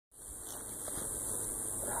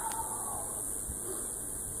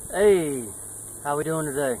Hey, how we doing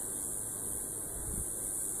today?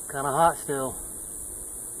 Kind of hot still.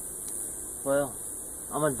 Well,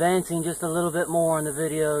 I'm advancing just a little bit more in the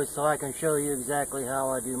video so I can show you exactly how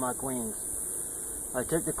I do my queens. I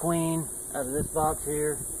took the queen out of this box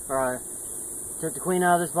here,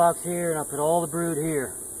 and I put all the brood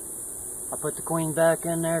here. I put the queen back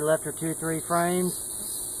in there, left her 2-3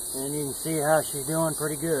 frames, and you can see how she's doing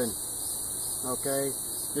pretty good. Okay,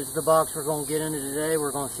 this is the box we're going to get into today.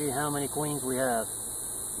 We're going to see how many queens we have.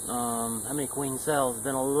 How many queen cells. It's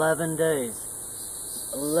been 11 days.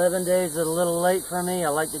 11 days is a little late for me. I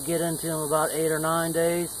like to get into them about 8 or 9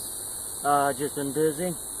 days. Just been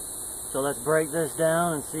busy. So let's break this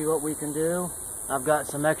down and see what we can do. I've got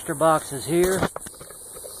some extra boxes here.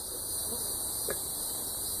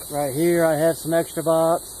 Right here I have some extra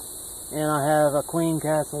box, and I have a queen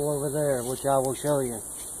castle over there, which I will show you.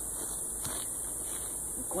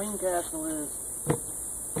 The queen castle is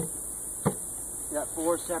got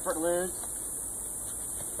 4 separate lids,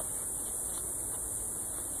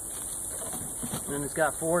 and it's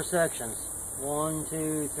got 4 sections. 1,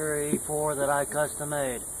 2, 3, 4 that I custom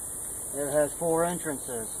made. It has 4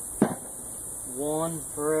 entrances, 1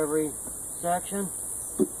 for every section,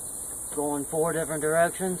 going 4 different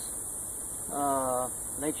directions.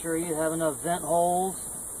 Make sure you have enough vent holes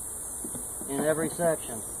in every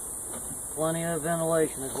section. Plenty of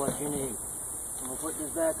ventilation is what you need. I'm going to put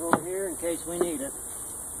this back over here in case we need it.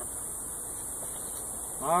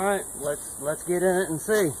 Alright, let's get in it and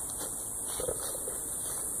see.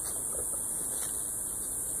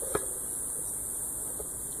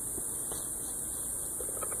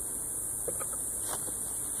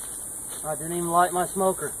 I didn't even light my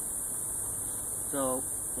smoker. So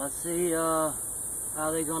let's see how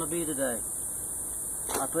they're going to be today.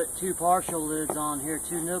 I put 2 partial lids on here,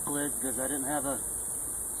 2 nook lids, because I didn't have a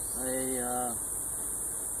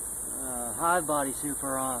hive body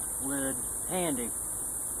super lid handy.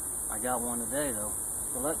 I got one today though.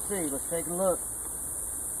 So let's see, let's take a look.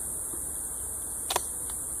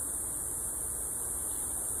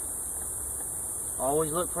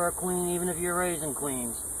 Always look for a queen even if you're raising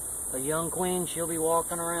queens. A young queen, she'll be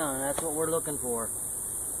walking around, and that's what we're looking for.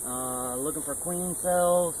 Looking for queen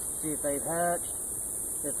cells, see if they've hatched.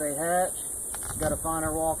 If they hatch, you gotta find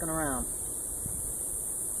her walking around.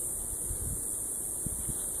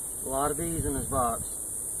 A lot of bees in this box.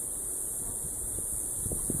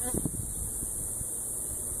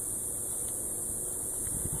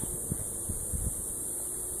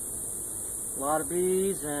 A lot of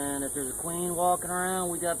bees, and if there's a queen walking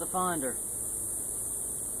around, we got to find her.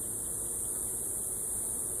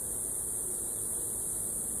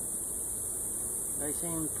 They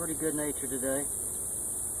seem pretty good natured today.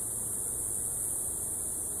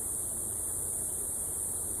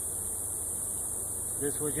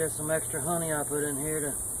 This was just some extra honey I put in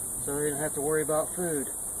here so they didn't have to worry about food.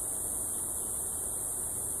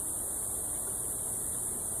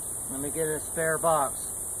 Let me get a spare box,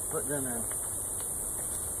 put them in.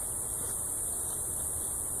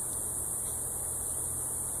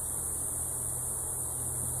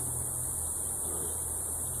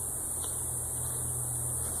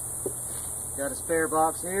 Got a spare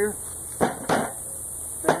box here,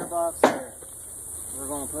 spare box there. We're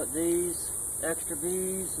going to put these extra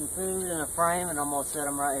bees and food in a frame, and I'm going to set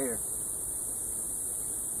them right here.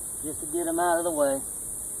 Just to get them out of the way.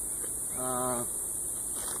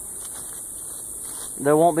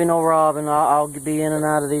 There won't be no robbing. I'll be in and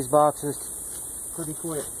out of these boxes pretty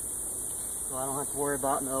quick. So I don't have to worry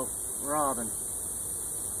about no robbing.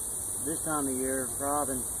 This time of year,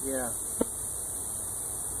 robbing, yeah.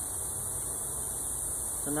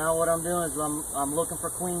 So now what I'm doing is I'm looking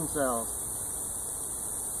for queen cells.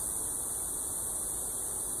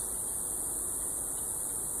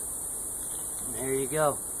 And here you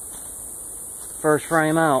go. First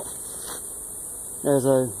frame out. There's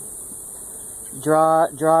a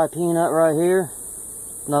dry peanut right here.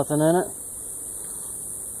 Nothing in it.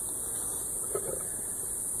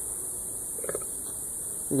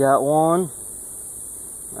 You got one.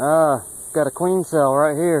 Got a queen cell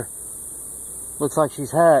right here. Looks like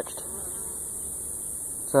she's hatched.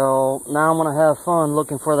 So now I'm going to have fun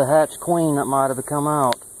looking for the hatched queen that might have come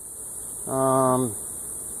out.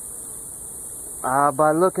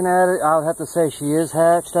 By looking at it, I would have to say she is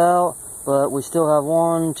hatched out, but we still have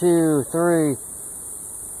 1, 2, 3,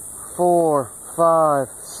 4, 5,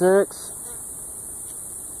 6.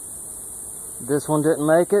 This one didn't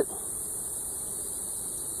make it.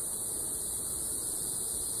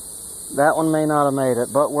 That one may not have made it,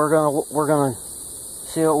 but we're gonna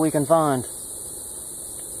see what we can find.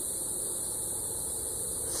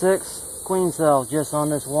 6 queen cells just on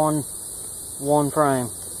this one frame.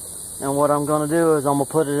 And what I'm going to do is I'm going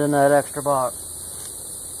to put it in that extra box.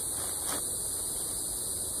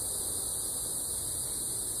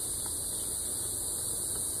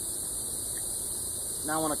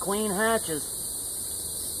 Now when a queen hatches,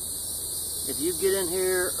 if you get in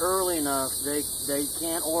here early enough, they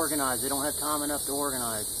can't organize. They don't have time enough to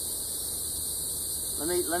organize.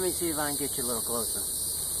 Let me see if I can get you a little closer.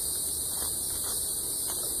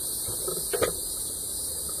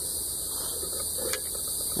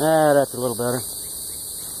 Ah, that's a little better.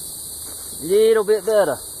 Little bit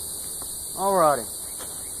better. Alrighty.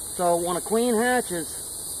 So when a queen hatches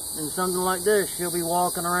in something like this, she'll be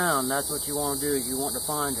walking around. That's what you want to do. You want to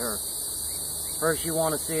find her. First you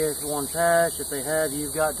want to see if one's hatched. If they have,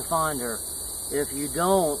 you've got to find her. If you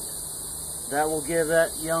don't, that will give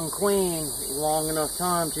that young queen long enough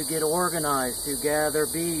time to get organized, to gather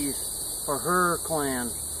bees for her clan,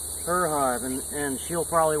 her hive, and she'll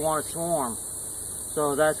probably want to swarm.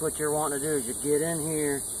 So that's what you're wanting to do, is you get in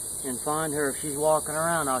here and find her. If she's walking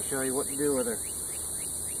around, I'll show you what to do with her.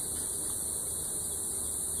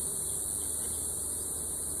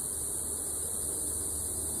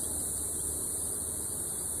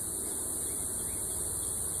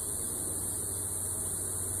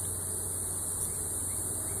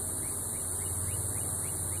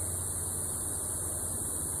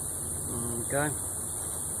 Okay,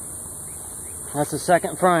 that's the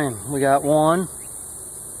second frame. We got 1,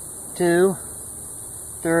 2,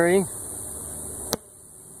 3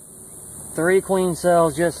 queen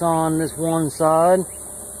cells just on this one side.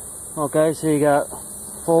 Okay, so you got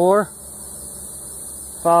 4,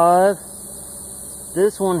 5.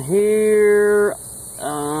 This one here,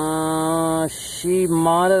 she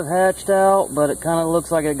might have hatched out, but it kind of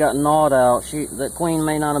looks like it got gnawed out. The queen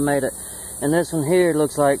may not have made it. And this one here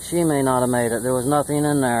looks like she may not have made it. There was nothing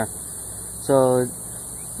in there. So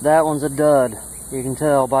that one's a dud. You can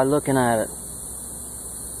tell by looking at it.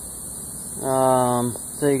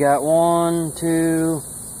 So you got 1, 2,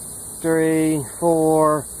 3,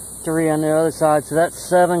 4, 3 on the other side. So that's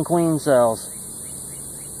 7 queen cells.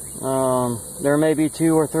 There may be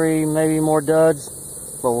 2 or 3, maybe more duds,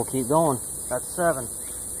 but we'll keep going. That's 7.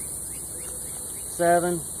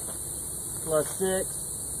 7 plus 6.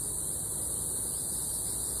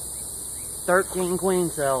 13 queen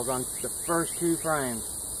cells on the first 2 frames.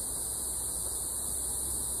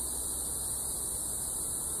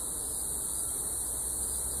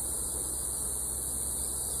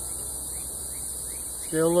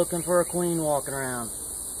 Still looking for a queen walking around.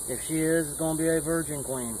 If she is, it's going to be a virgin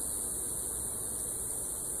queen.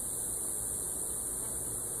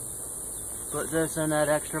 Put this in that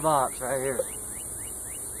extra box right here.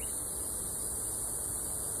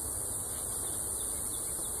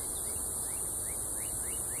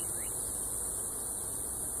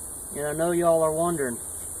 And I know y'all are wondering,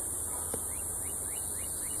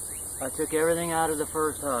 I took everything out of the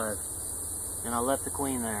first hive and I left the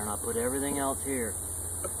queen there and I put everything else here.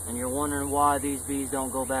 And you're wondering why these bees don't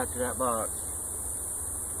go back to that box.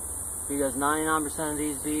 Because 99% of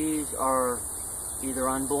these bees are either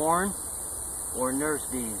unborn or nurse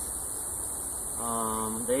bees.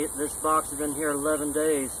 This box has been here 11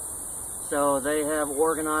 days. So they have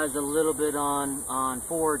organized a little bit on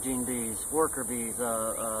foraging bees, worker bees,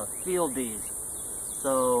 field bees.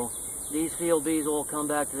 So these field bees will come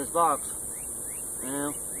back to this box. You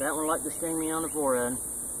know, that one liked to sting me on the forehead.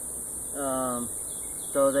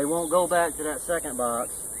 So they won't go back to that second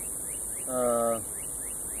box.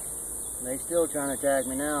 They still trying to attack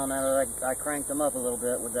me now that I cranked them up a little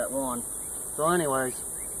bit with that one. So anyways,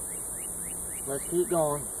 let's keep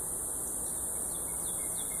going.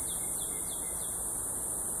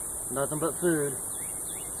 Nothing but food.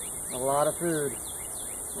 A lot of food.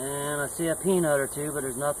 And I see a peanut or 2, but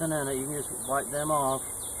there's nothing in it. You can just wipe them off.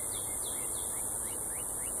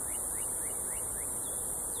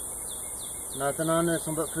 Nothing on this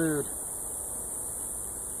one but food.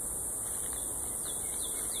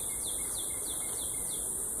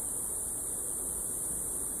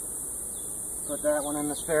 Put that one in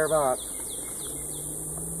the spare box.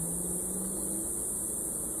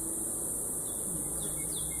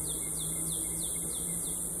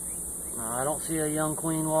 I don't see a young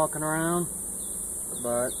queen walking around,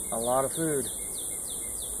 but a lot of food.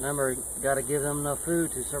 Remember, you got to give them enough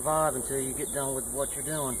food to survive until you get done with what you're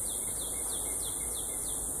doing.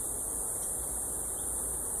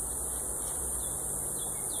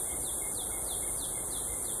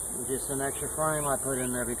 Just an extra frame I put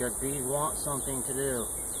in there because bees want something to do.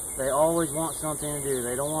 They always want something to do.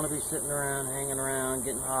 They don't want to be sitting around, hanging around,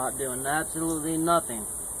 getting hot, doing absolutely nothing.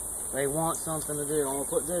 They want something to do. I'm going to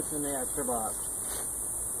put this in the extra box.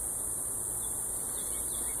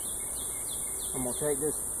 I'm going to take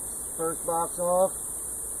this first box off.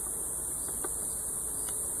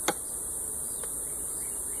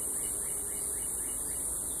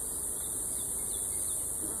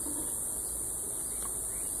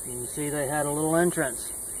 You can see they had a little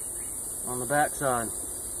entrance on the back side.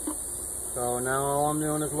 So now all I'm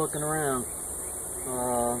doing is looking around.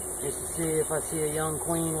 Just to see if I see a young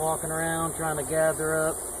queen walking around trying to gather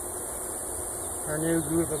up her new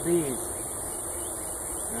group of bees.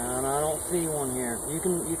 And I don't see one here. You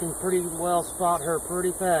can pretty well spot her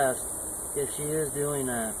pretty fast if she is doing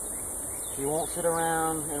that. She won't sit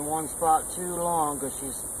around in one spot too long because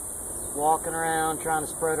she's walking around trying to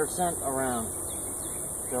spread her scent around.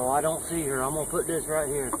 So I don't see her. I'm going to put this right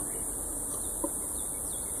here.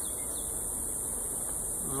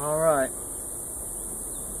 Alright.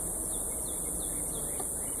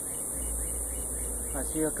 I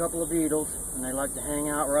see a couple of beetles, and they like to hang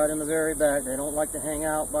out right in the very back. They don't like to hang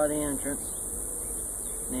out by the entrance.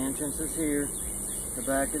 The entrance is here. The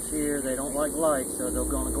back is here. They don't like light, so they're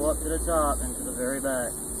going to go up to the top and to the very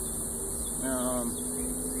back.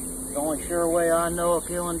 The only sure way I know of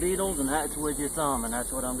killing beetles, and that's with your thumb, and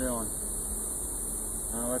that's what I'm doing.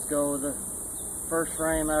 Now let's go with the first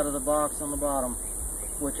frame out of the box on the bottom,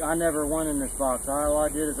 which I never went in this box. All I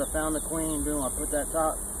did is I found the queen, boom, I put that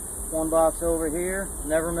top one box over here,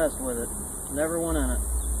 never messed with it, never went in it.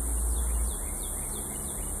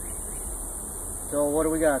 So what do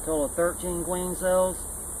we got? A total of 13 queen cells,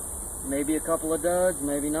 maybe a couple of duds,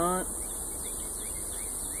 maybe not.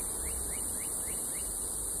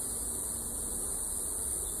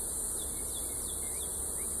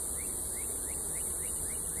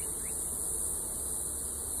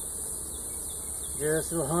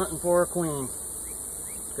 Just hunting for a queen,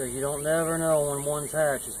 because you don't never know when one's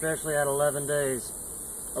hatched, especially at 11 days.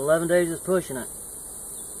 11 days is pushing it.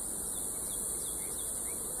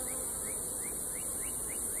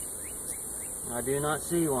 I do not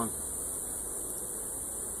see one.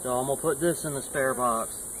 So I'm going to put this in the spare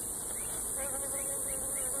box.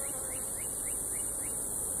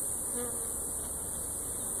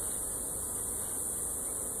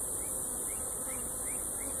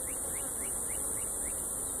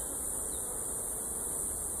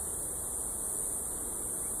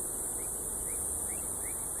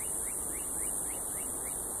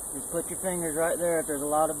 Just put your fingers right there if there's a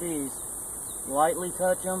lot of bees. Lightly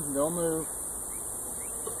touch them, they'll move.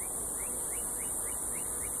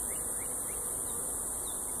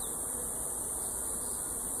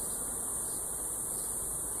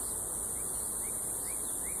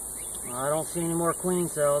 I don't see any more queen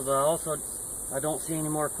cells, but I don't see any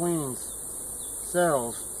more queens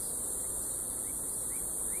cells.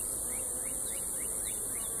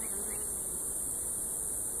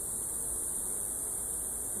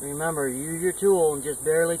 Remember, use your tool and just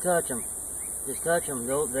barely touch them. Just touch them.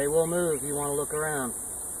 They will move if you want to look around.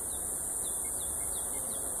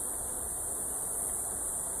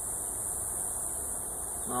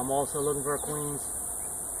 I'm also looking for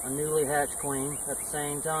a newly hatched queen at the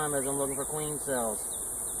same time as I'm looking for queen cells.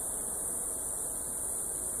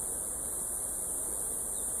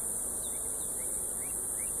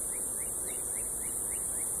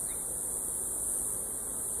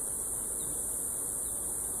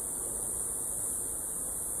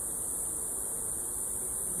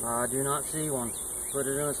 I do not see one. Put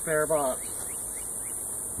it in a spare box.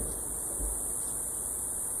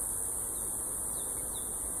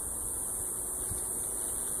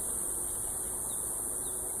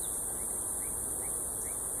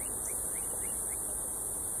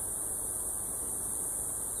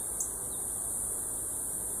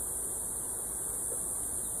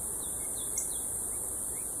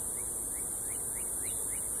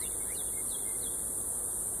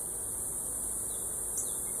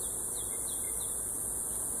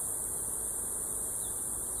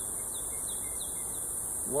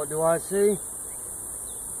 What do I see?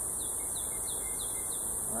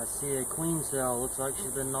 I see a queen cell. Looks like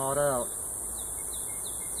she's been gnawed out.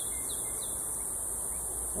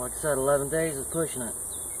 Like I said, 11 days is pushing it.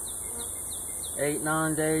 8,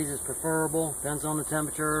 9 days is preferable. Depends on the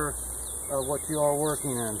temperature of what you are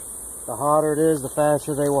working in. The hotter it is, the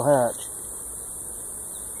faster they will hatch.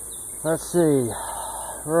 Let's see.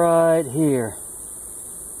 Right here.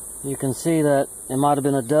 You can see that it might have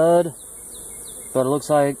been a dud, but it looks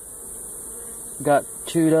like it got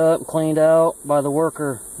chewed up, cleaned out by the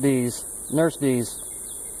worker bees, nurse bees.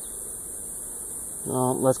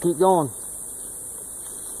 Let's keep going.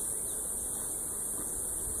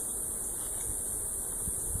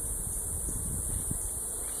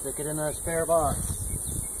 stick it in a spare box.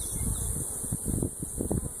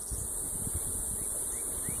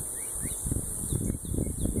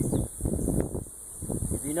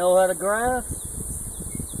 If you know how to graft,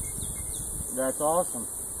 that's awesome.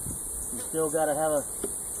 You still have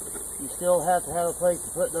to have a place to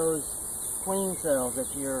put those queen cells that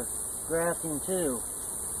you're grafting to.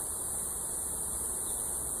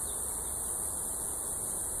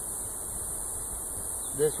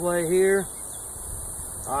 This way here,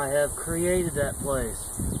 I have created that place.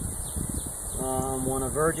 When a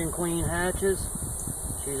virgin queen hatches,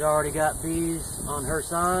 she's already got bees on her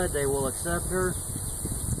side. They will accept her,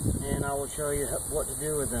 and I will show you what to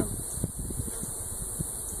do with them.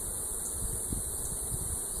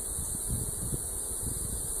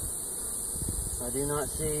 I do not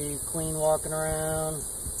see queen walking around.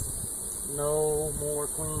 No more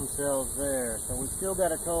queen cells there. So we still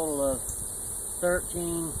got a total of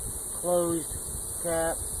 13 closed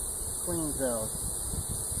cap queen cells.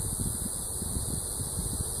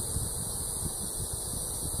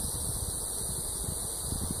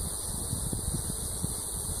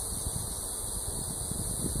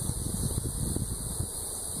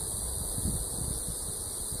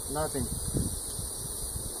 Nothing.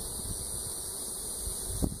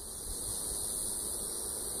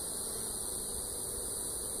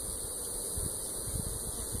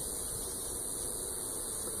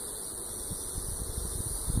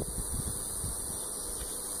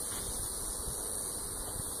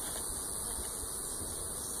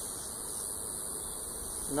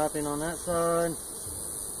 Nothing on that side.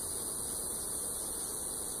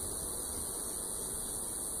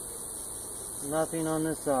 Nothing on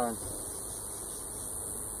this side.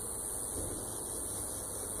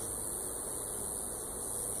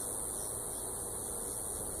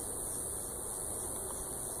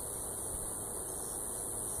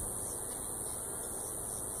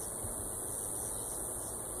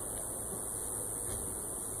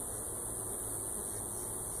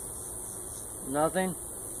 Nothing.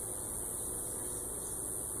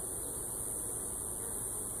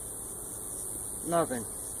 Nothing.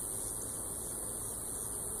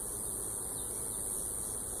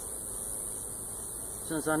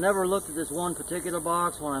 Since I never looked at this one particular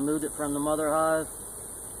box when I moved it from the mother hive,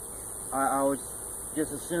 I was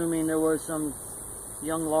just assuming there was some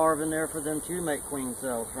young larvae in there for them to make queen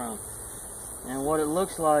cells from. And what it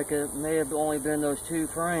looks like, it may have only been those 2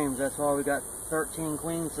 frames. That's why we got 13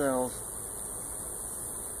 queen cells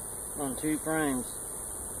on 2 frames.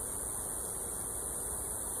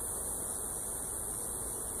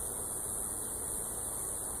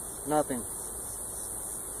 Nothing.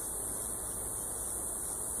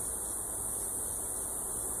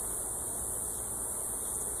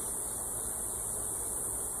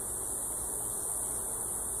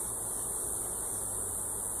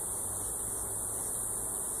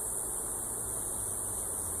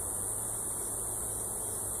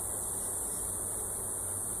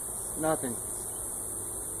 Nothing.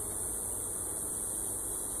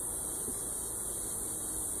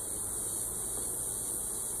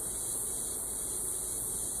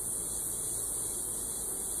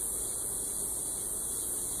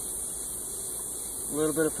 A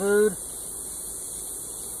little bit of food.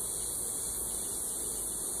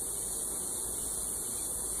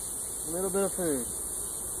 A little bit of food.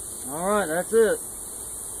 Alright, that's it.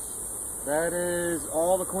 That is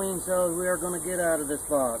all the queen cells we are going to get out of this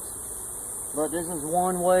box. But this is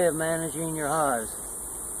one way of managing your hives.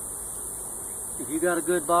 If you got a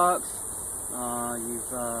good box,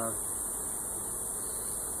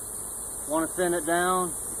 want to thin it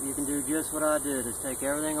down, you can do just what I did, is take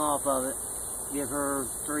everything off of it, give her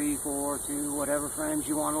 3, 4, 2, whatever frames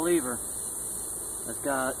you want to leave her. That's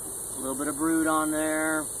got a little bit of brood on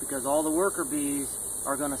there, because all the worker bees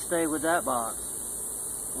are going to stay with that box.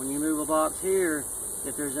 When you move a box here,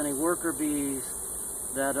 if there's any worker bees,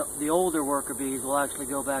 that the older worker bees will actually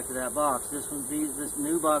go back to that box. This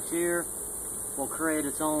new box here will create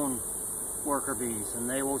its own worker bees, and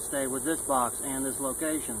they will stay with this box and this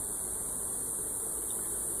location.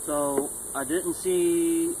 So I didn't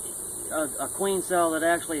see a queen cell that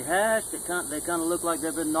actually hatched. They kind of look like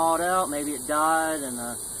they've been gnawed out. Maybe it died, and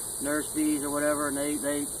the nurse bees or whatever, and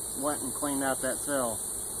they went and cleaned out that cell,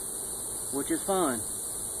 which is fine.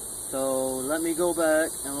 So let me go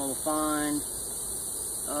back and we'll find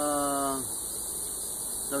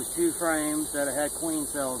those 2 frames that had queen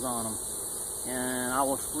cells on them, and I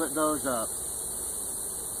will split those up.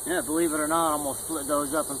 Yeah, believe it or not, I'm going to split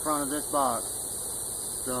those up in front of this box.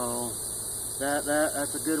 So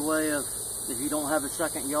that's a good way of, if you don't have a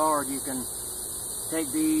second yard, you can take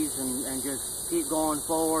these and just keep going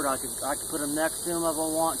forward. I could put them next to them if I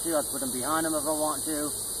want to. I could put them behind them if I want to,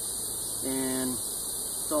 and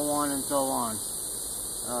so on and so on.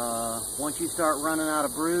 Once you start running out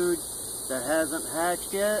of brood that hasn't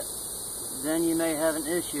hatched yet, then you may have an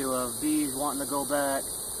issue of bees wanting to go back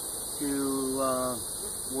to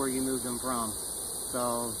where you moved them from.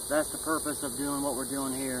 So that's the purpose of doing what we're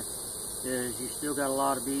doing here, is you still got a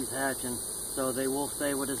lot of bees hatching, so they will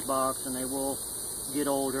stay with this box and they will get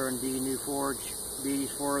older and be new forage bees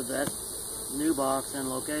for that new box and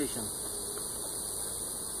location.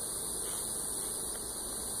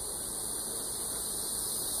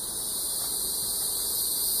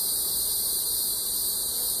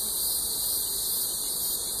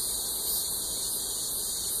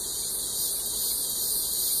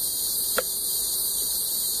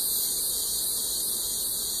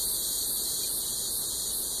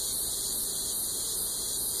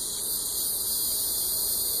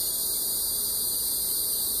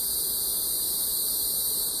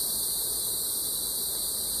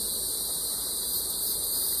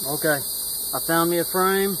 Okay, I found me a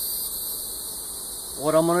frame.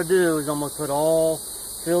 What I'm going to do is I'm going to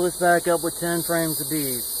fill this back up with 10 frames of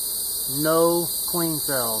bees. No queen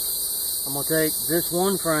cells. I'm going to take this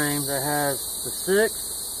one frame that has the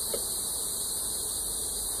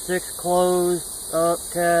six closed up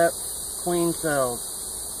capped queen cells.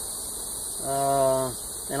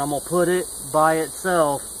 And I'm going to put it by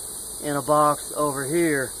itself in a box over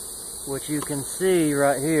here, which you can see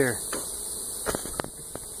right here.